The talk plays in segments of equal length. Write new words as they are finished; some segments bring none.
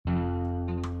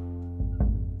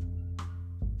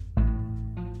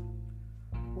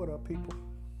What up, people?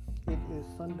 It is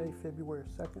Sunday, February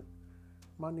 2nd.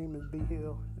 My name is B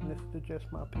Hill, and this is the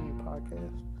Just My Opinion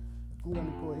podcast. I'm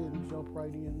going to go ahead and jump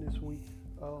right in this week.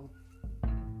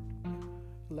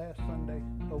 Last Sunday,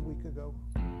 a week ago,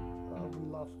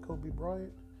 we lost Kobe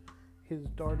Bryant, his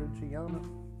daughter Gianna,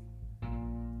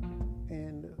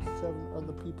 and 7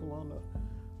 other people on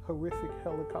a horrific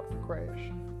helicopter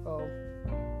crash.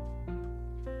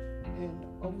 And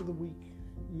over the week,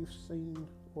 you've seen,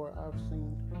 or I've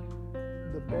seen,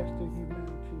 the best of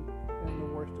humanity and the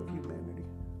worst of humanity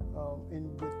in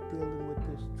with dealing with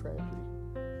this tragedy.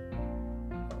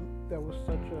 There was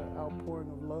such an outpouring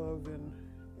of love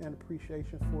and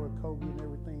appreciation for Kobe and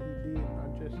everything he did,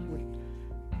 not just with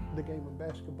the game of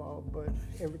basketball, but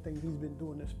everything he's been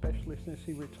doing, especially since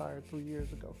he retired 3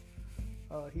 years ago.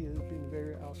 He has been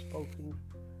very outspoken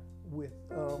with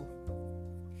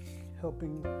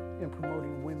helping and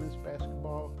promoting women's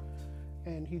basketball,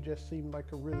 and he just seemed like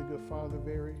a really good father,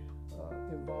 very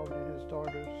involved in his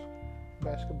daughter's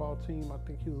basketball team. I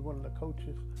think he was one of the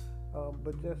coaches,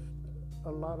 but just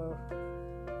a lot of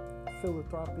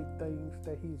philanthropic things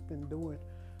that he's been doing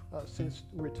since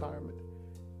retirement,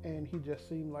 and he just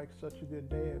seemed like such a good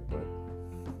dad. But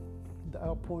the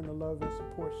outpouring of love and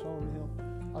support shown to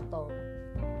him, I thought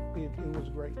it was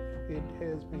great. It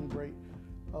has been great.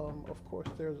 Of course,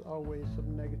 there's always some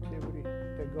negativity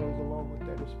that goes along with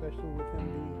that, especially with him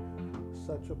being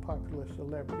such a popular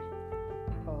celebrity.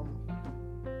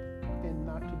 And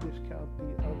not to discount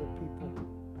the other people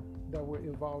that were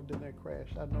involved in that crash.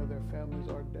 I know their families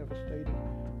are devastated,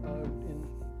 and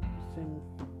send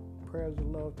prayers of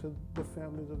love to the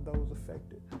families of those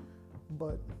affected.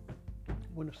 But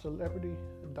when a celebrity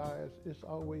dies, it's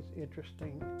always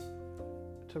interesting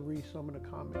to read some of the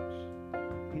comments.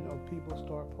 You know, people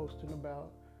start posting about,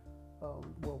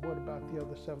 well, what about the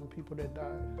other 7 people that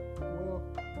died? Well,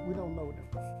 we don't know them.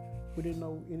 We didn't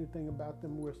know anything about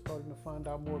them. We're starting to find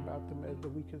out more about them as the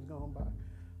week has gone by.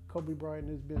 Kobe Bryant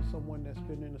has been someone that's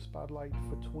been in the spotlight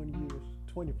for 20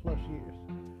 plus years.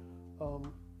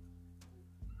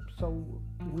 So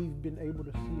we've been able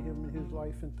to see him in his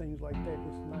life and things like that.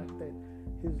 It's not that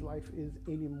his life is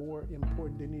any more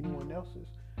important than anyone else's,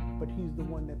 but he's the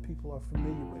one that people are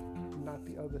familiar with, not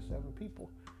the other 7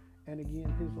 people. And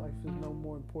again, his life is no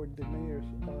more important than theirs.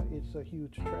 It's a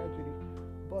huge tragedy,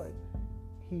 but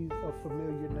he's a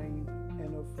familiar name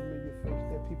and a familiar face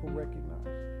that people recognize,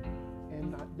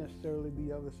 and not necessarily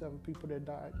the other 7 people that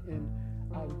died. And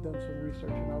I've done some research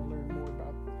and I've learned more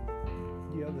about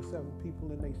the other 7 people,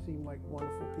 and they seem like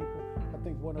wonderful people. I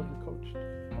think one of them coached,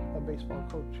 a baseball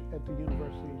coach at the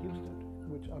University of Houston,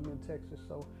 which I'm in Texas,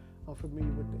 so I'm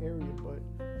familiar with the area. But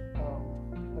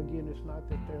again, it's not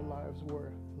that their lives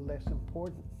were less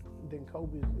important than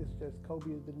Kobe's. It's just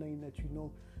Kobe is the name that you know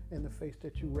and the face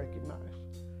that you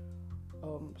recognize.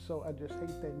 So I just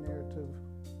hate that narrative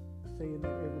saying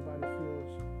that everybody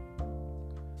feels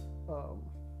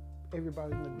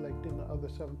everybody's neglecting the other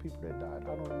 7 people that died.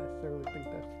 I don't necessarily think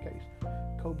that's the case.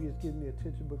 Kobe is getting the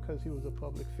attention because he was a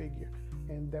public figure,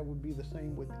 and that would be the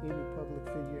same with any public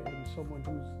figure, and someone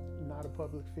who's not a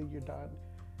public figure died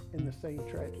in the same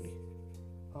tragedy.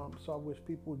 So I wish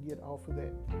people would get off of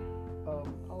that.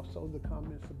 Also, the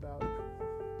comments about,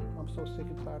 I'm so sick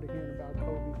and tired of hearing about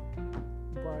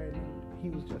Kobe Bryant. He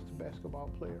was just a basketball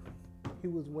player. He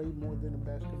was way more than a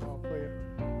basketball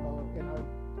player. And I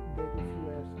bet if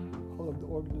you ask all of the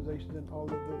organizations and all of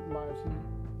the lives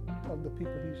of the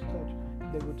people he's touched,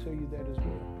 they would tell you that as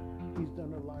well. He's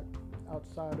done a lot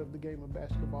outside of the game of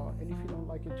basketball, and if you don't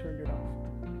like it, turn it off.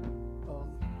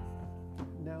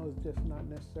 Now is just not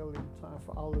necessarily the time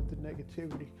for all of the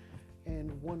negativity.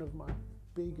 And one of my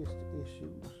biggest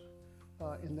issues,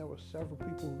 and there were several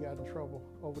people who got in trouble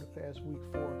over the past week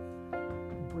for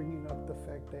bringing up the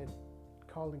fact that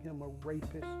calling him a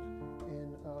rapist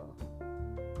and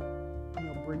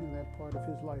bringing that part of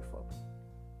his life up.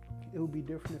 It would be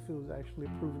different if it was actually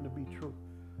proven to be true.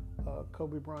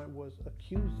 Kobe Bryant was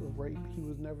accused of rape. He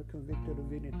was never convicted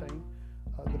of anything.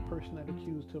 The person that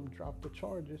accused him dropped the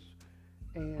charges,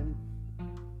 and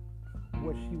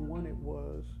what she wanted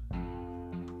was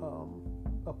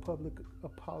a public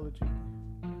apology.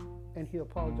 And he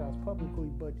apologized publicly,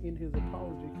 but in his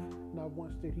apology, not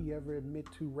once did he ever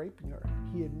admit to raping her.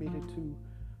 He admitted to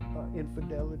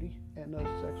infidelity and a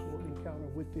sexual encounter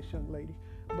with this young lady,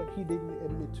 but he didn't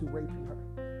admit to raping her.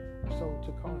 So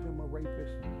to call him a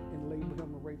rapist and label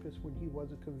him a rapist when he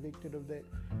wasn't convicted of that,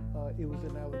 it was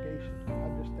an allegation. I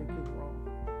just think it's wrong,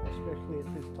 especially at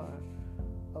this time.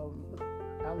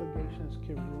 Allegations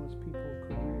can ruin people's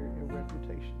career and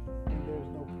reputation, and there's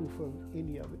no proof of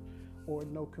any of it or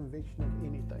no conviction of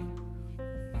anything.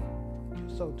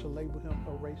 So to label him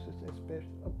a racist,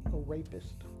 a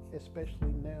rapist,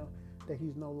 especially now that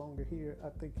he's no longer here, I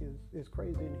think is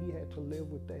crazy, and he had to live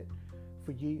with that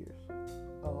for years.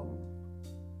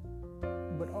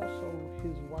 But also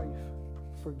his wife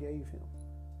forgave him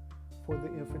for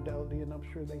the infidelity, and I'm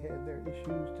sure they had their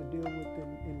issues to deal with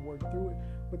and work through it,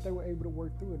 but they were able to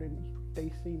work through it, and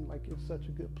they seem like it's such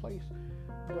a good place.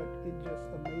 But it just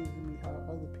amazes me how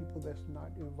other people that's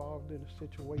not involved in a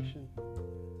situation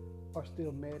are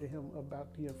still mad at him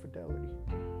about the infidelity.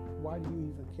 Why do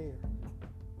you even care?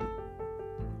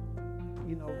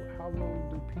 You know, how long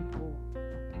do people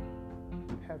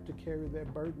have to carry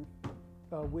that burden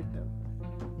with them?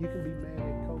 You can be mad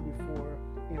at Kobe for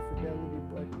infidelity,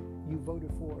 but you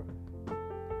voted for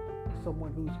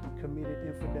someone who's committed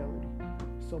infidelity,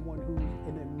 someone who's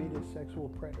an admitted sexual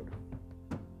predator.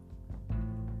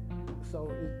 So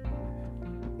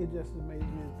it just amazes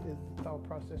me is the thought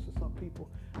process of some people,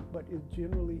 but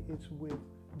it's with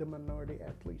the minority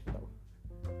athletes though.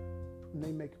 And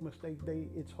they make a mistake,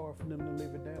 it's hard for them to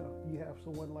live it down. You have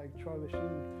someone like Charlie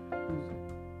Sheen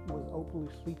who was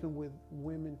openly sleeping with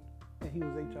women, and he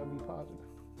was HIV positive.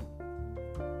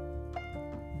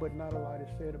 But not a lot is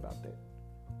said about that.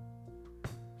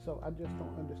 So I just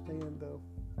don't understand the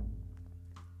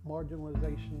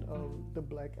marginalization of the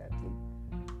black athlete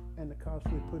and the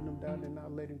constantly putting them down and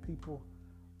not letting people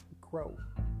grow.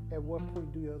 At what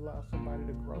point do you allow somebody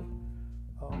to grow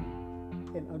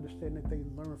and understand that they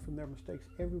learn from their mistakes?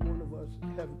 Every one of us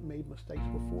have made mistakes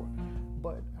before,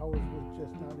 but ours was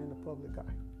just not in the public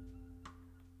eye.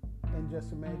 And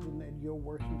just imagine that your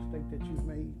worst mistake that you've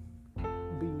made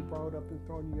being brought up and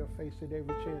thrown in your face at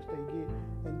every chance they get,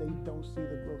 and they don't see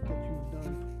the growth that you've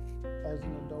done as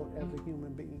an adult, as a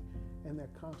human being, and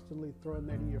they're constantly throwing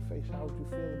that in your face. How would you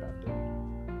feel about that?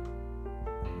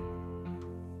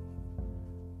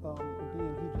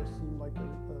 Again, he just seemed like a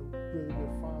really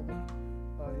good father.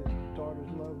 His daughters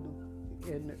loved him,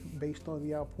 and based on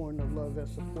the outpouring of love and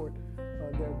support,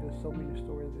 there are just so many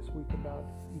stories this week about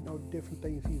different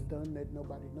things he's done that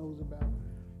nobody knows about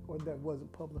or that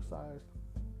wasn't publicized,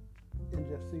 and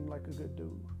just seemed like a good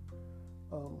dude.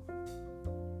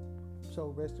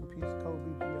 So rest in peace,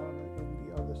 Kobe, Gianna, and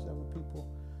the other 7 people.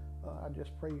 I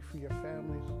just pray for your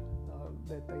families,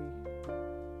 that they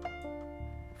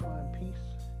find peace.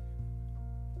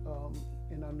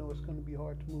 And I know it's going to be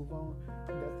hard to move on.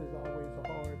 Death is always a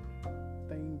hard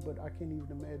thing, but I can't even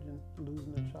imagine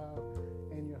losing a child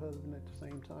and your husband at the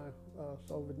same time.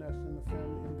 So Vanessa and the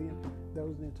family, and then there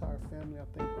was the entire family, I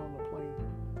think, on the plane.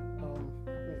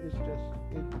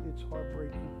 It's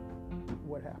heartbreaking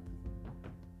what happened.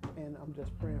 And I'm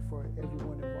just praying for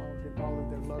everyone involved and all of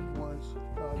their loved ones,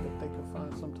 that they can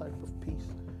find some type of peace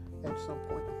at some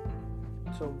point.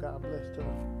 So God bless to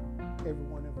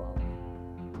everyone involved.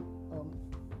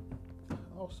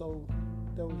 Also,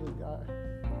 there was a guy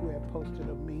who had posted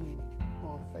a meme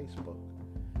on Facebook,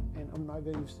 and I'm not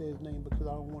going to say his name because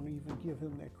I don't want to even give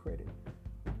him that credit.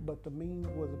 But the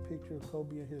meme was a picture of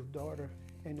Kobe and his daughter,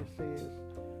 and it says,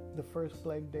 "The first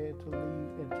black dad to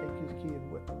leave and take his kid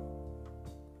with him."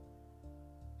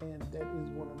 And that is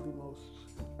one of the most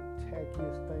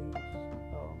tackiest things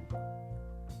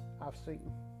I've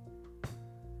seen.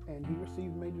 And he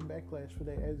received major backlash for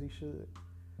that, as he should.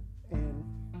 And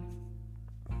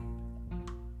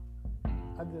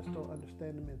I just don't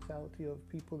understand the mentality of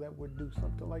people that would do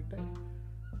something like that.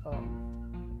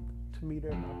 To me,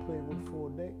 they're not playing with a full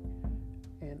deck.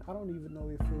 And I don't even know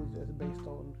if it was just based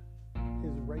on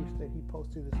his race that he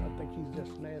posted this. I think he's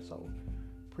just an asshole,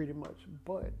 pretty much.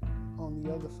 But on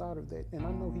the other side of that, and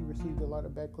I know he received a lot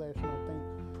of backlash, and I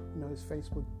think his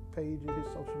Facebook page and his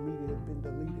social media has been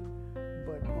deleted.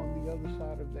 But on the other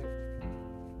side of that,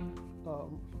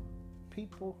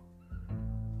 people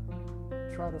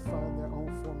try to find their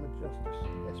own form of justice,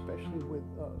 especially with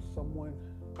someone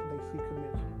they see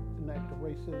commit an act of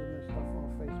racism and stuff on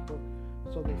Facebook.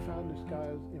 So they found this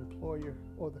guy's employer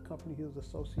or the company he was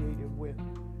associated with,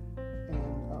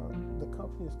 and the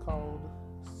company is called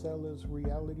Sellers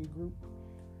Reality Group,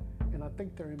 and I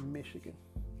think they're in Michigan.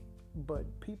 But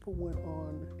people went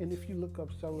on, and if you look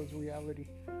up Sellers Reality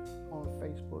on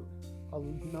Facebook, a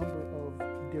number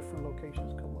of different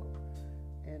locations come up.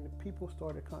 And people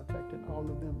started contacting all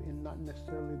of them, and not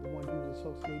necessarily the one he was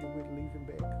associated with, leaving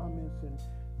bad comments and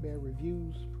bad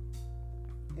reviews.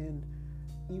 And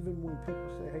even when people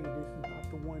say, hey, this is not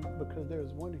the one, because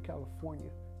there's one in California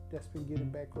that's been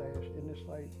getting backlash, and it's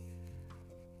like,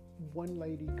 one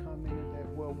lady commented that,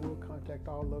 well, we'll contact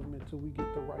all of them until we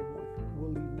get the right one.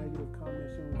 We'll leave negative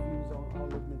comments and reviews on all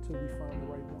of them until we find the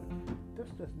right one.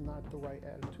 that's just not the right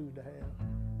attitude to have.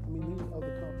 I mean, these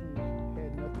other companies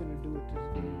had nothing to do with this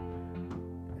dude.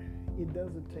 It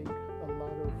doesn't take a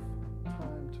lot of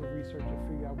time to research and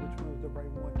figure out which one is the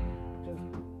right one. Just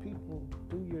people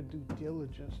do your due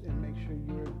diligence and make sure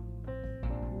you're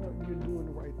doing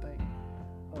the right thing.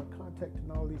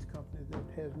 Contacting all these companies that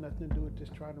has nothing to do with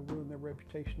just trying to ruin their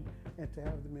reputation, and to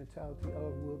have the mentality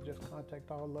of we'll just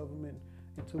contact all of them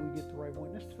until we get the right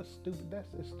one. That's just stupid.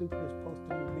 That's as stupid as posting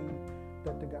the meme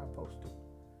that the guy posted.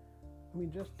 I mean,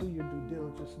 just do your due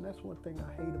diligence, and that's one thing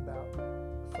I hate about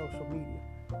social media,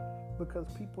 because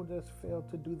people just fail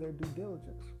to do their due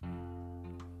diligence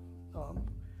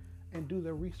and do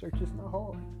their research. It's not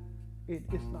hard.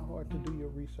 It's not hard to do your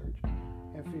research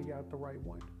and figure out the right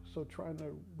one. So trying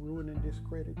to ruin and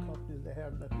discredit companies that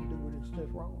have nothing to do with it is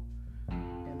just wrong.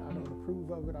 And I don't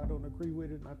approve of it. I don't agree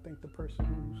with it. And I think the person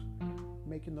who's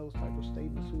making those type of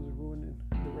statements, who's ruining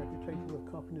the reputation of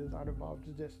companies not involved,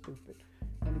 is just stupid.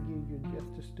 And again, you're just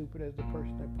as stupid as the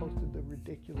person that posted the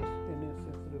ridiculous and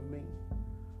insensitive meme.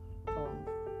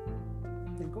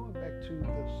 And going back to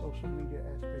the social media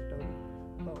aspect of it,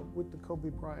 with the Kobe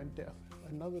Bryant death,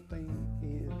 another thing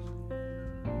is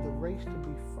the race to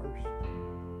be first.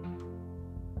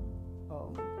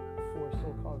 For a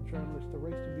so-called journalist, the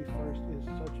race to be first is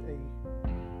such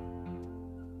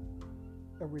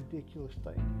a ridiculous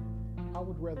thing. I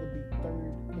would rather be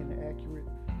third and accurate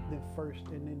than first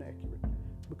and inaccurate,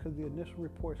 because the initial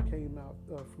reports came out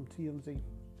from TMZ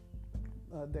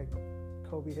that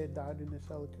Kobe had died in this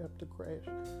helicopter crash,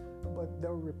 but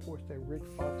there were reports that Rick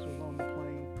Fox was on the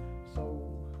plane. So,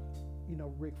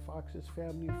 Rick Fox's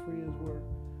family and friends were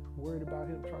worried about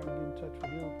him, trying to get in touch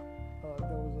with him.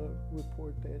 There was a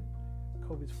report that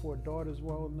Kobe's 4 daughters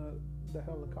were on the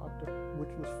helicopter,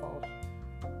 which was false.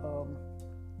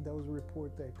 There was a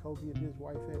report that Kobe and his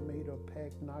wife had made a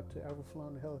pact not to ever fly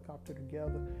on the helicopter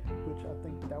together, which I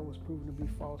think that was proven to be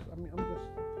false. I mean,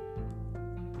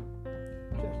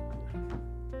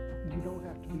 you don't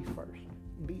have to be first.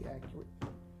 Be accurate.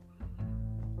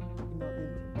 In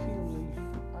TMZ,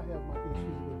 I have my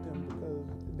issues with them because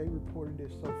they reported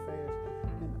this so fast.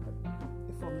 And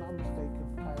if I'm not mistaken,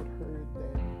 I had heard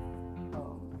that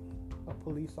a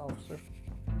police officer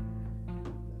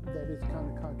that is kind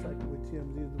of contracted with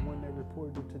TMZ is the one that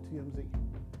reported it to TMZ.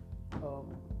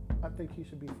 I think he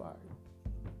should be fired.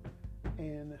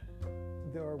 And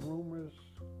there are rumors.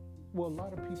 Well, a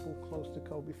lot of people close to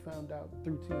Kobe found out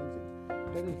through TMZ.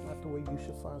 That is not the way you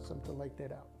should find something like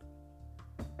that out.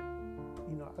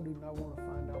 I do not want to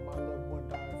find out my loved one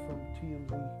died from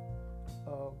TMZ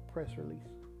press release.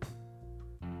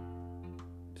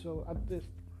 So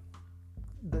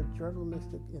the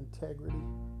journalistic integrity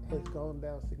has gone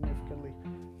down significantly.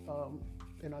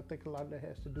 And I think a lot of that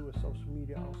has to do with social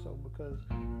media also, because,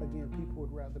 again, people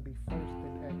would rather be first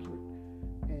than accurate.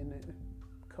 And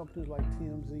companies like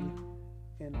TMZ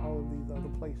and all of these other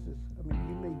places, I mean,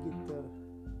 you may get the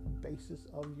basis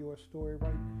of your story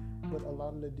right, but a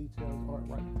lot of the details aren't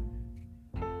right.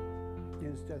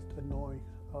 It's just annoying.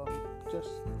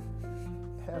 Just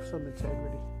have some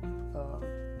integrity.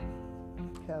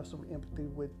 Have some empathy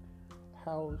with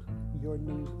how your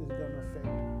news is going to affect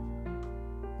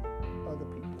other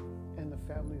people and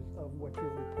the families of what you're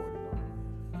reporting on.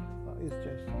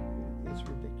 It's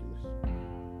ridiculous.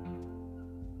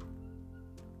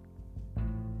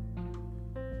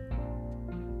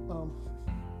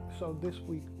 So this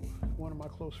week, one of my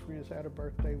close friends had a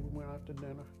birthday. We went out to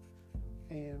dinner,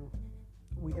 and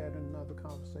we had another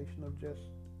conversation of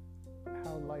just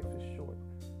how life is short.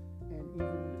 And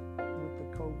even with the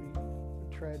Kobe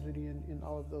tragedy and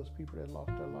all of those people that lost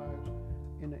their lives,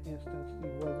 in an instance, he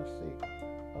wasn't sick.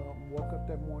 Woke up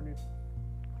that morning,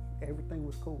 everything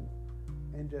was cool.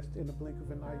 And just in the blink of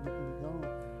an eye, you can be gone.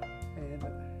 And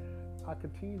I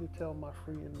continue to tell my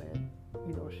friend that,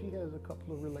 she has a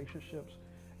couple of relationships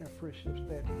and friendships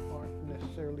that aren't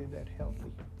necessarily that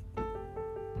healthy.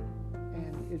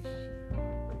 And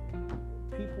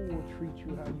people will treat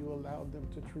you how you allow them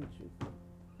to treat you.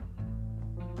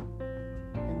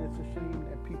 And it's a shame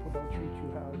that people don't treat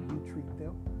you how you treat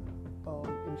them.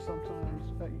 And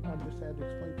sometimes, I just had to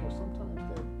explain to her, sometimes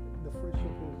that the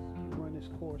friendship has run its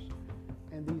course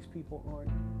and these people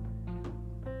aren't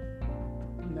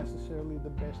necessarily the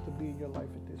best to be in your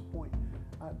life at this point.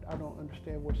 I don't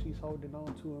understand what she's holding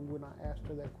on to, and when I asked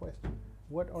her that question,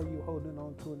 what are you holding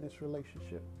on to in this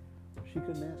relationship? She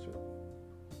couldn't answer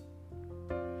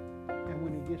it. And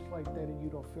when it gets like that and you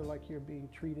don't feel like you're being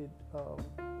treated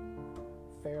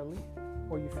fairly,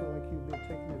 or you feel like you've been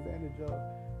taken advantage of,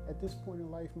 at this point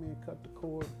in life, man, cut the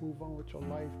cord, move on with your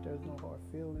life. There's no hard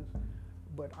feelings.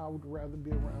 but I would rather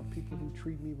be around people who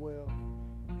treat me well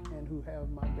and who have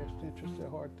my best interests at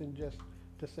heart than just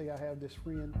to say I have this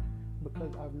friend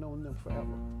because I've known them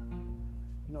forever.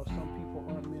 You know, some people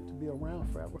aren't meant to be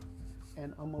around forever,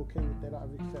 and I'm okay with that.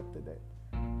 I've accepted that.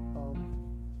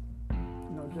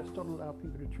 You know, just don't allow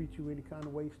people to treat you any kind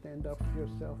of way. Stand up for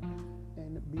yourself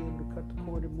and be able to cut the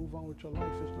cord and move on with your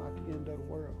life. It's not the end of the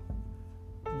world.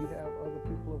 You have other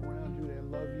people around you that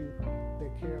love you,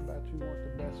 that care about you, want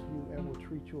the best for you, and will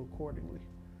treat you accordingly.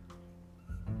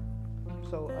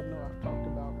 So I know I've talked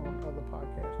about on other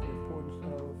podcasts the importance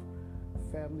of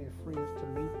family and friends to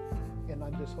me, and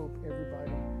I just hope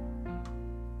everybody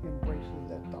embraces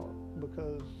that thought,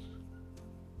 because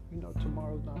you know,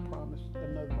 tomorrow's not promised,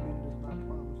 another minute is not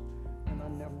promised, and I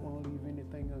never want to leave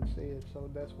anything unsaid. So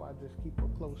that's why I just keep a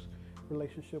close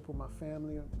relationship with my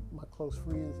family, my close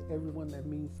friends, everyone that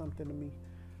means something to me.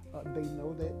 They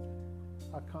know that.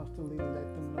 I constantly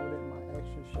let them know that. My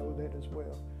actions show that as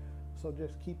well. So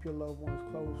just keep your loved ones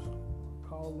close.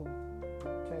 Call them,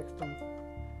 text them,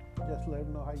 just let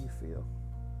them know how you feel.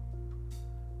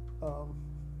 On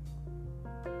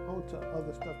to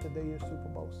other stuff. Today is Super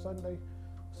Bowl Sunday,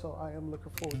 so I am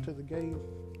looking forward to the game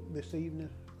this evening.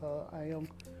 I am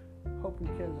hoping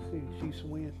Kansas City Chiefs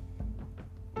win.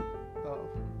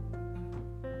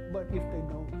 But if they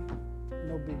don't,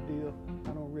 no big deal.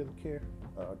 I don't really care.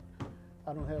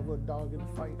 I don't have a dog in the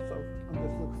fight, so I'm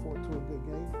just looking forward to a good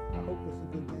game. I hope it's a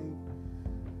good game.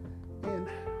 And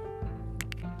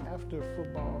after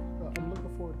football, I'm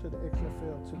looking forward to the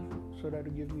XFL too, so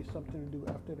that'll give me something to do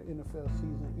after the NFL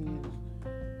season ends.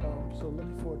 So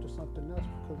looking forward to something else,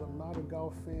 because I'm not a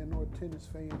golf fan or a tennis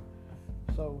fan,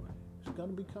 so it's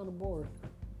gonna be kind of boring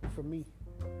for me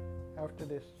after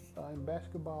this. In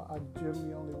basketball, I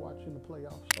generally only watch in the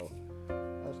playoffs, so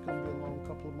that's gonna be a long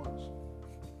couple of months.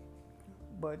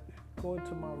 But going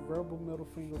to my verbal middle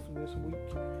finger for this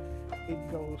week, it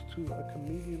goes to a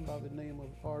comedian by the name of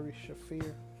Ari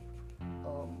Shaffir.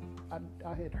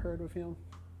 I had heard of him,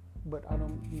 but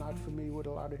I'm not familiar with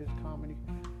a lot of his comedy.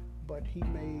 But he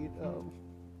made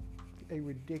a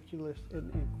ridiculous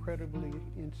and incredibly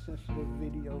insensitive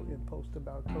video and post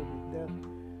about Kobe's death,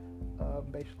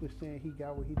 basically saying he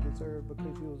got what he deserved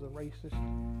because he was a rapist.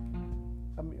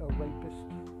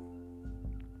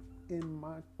 And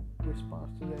my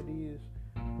response to that is,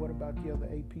 what about the other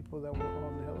 8 people that were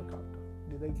on the helicopter?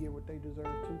 Did they get what they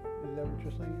deserved too? Is that what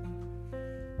you're saying?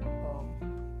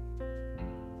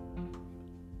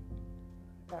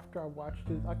 After I watched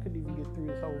it, I couldn't even get through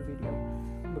this whole video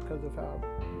because of how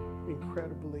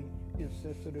incredibly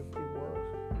insensitive it was.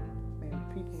 And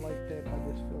people like that, I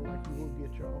just feel like you will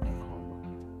get your own karma.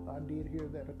 I did hear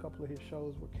that a couple of his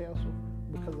shows were canceled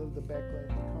because of the backlash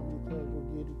the comedy clubs were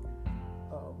getting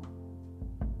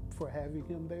for having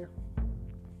him there.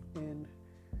 And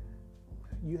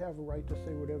you have a right to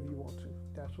say whatever you want to.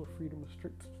 That's what freedom of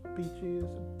speech is,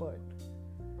 but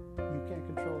you can't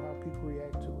control how people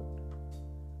react to it.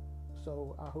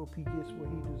 So I hope he gets what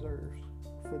he deserves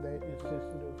for that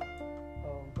insensitive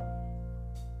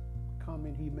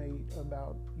comment he made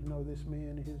about, you know, this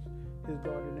man and his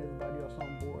daughter and everybody else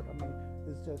on board. I mean,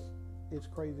 it's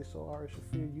crazy. So Ari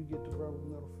Shaffir, you get the verbal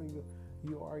middle finger.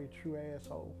 You are a true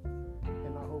asshole,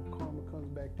 and I hope karma comes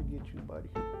back to get you, buddy.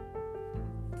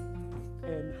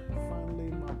 And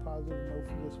finally, my positive note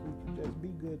for this week is just be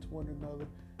good to one another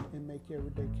and make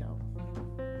every day count.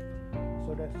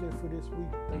 So that's it for this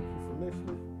week. Thank you for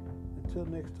listening. Until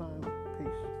next time,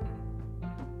 peace.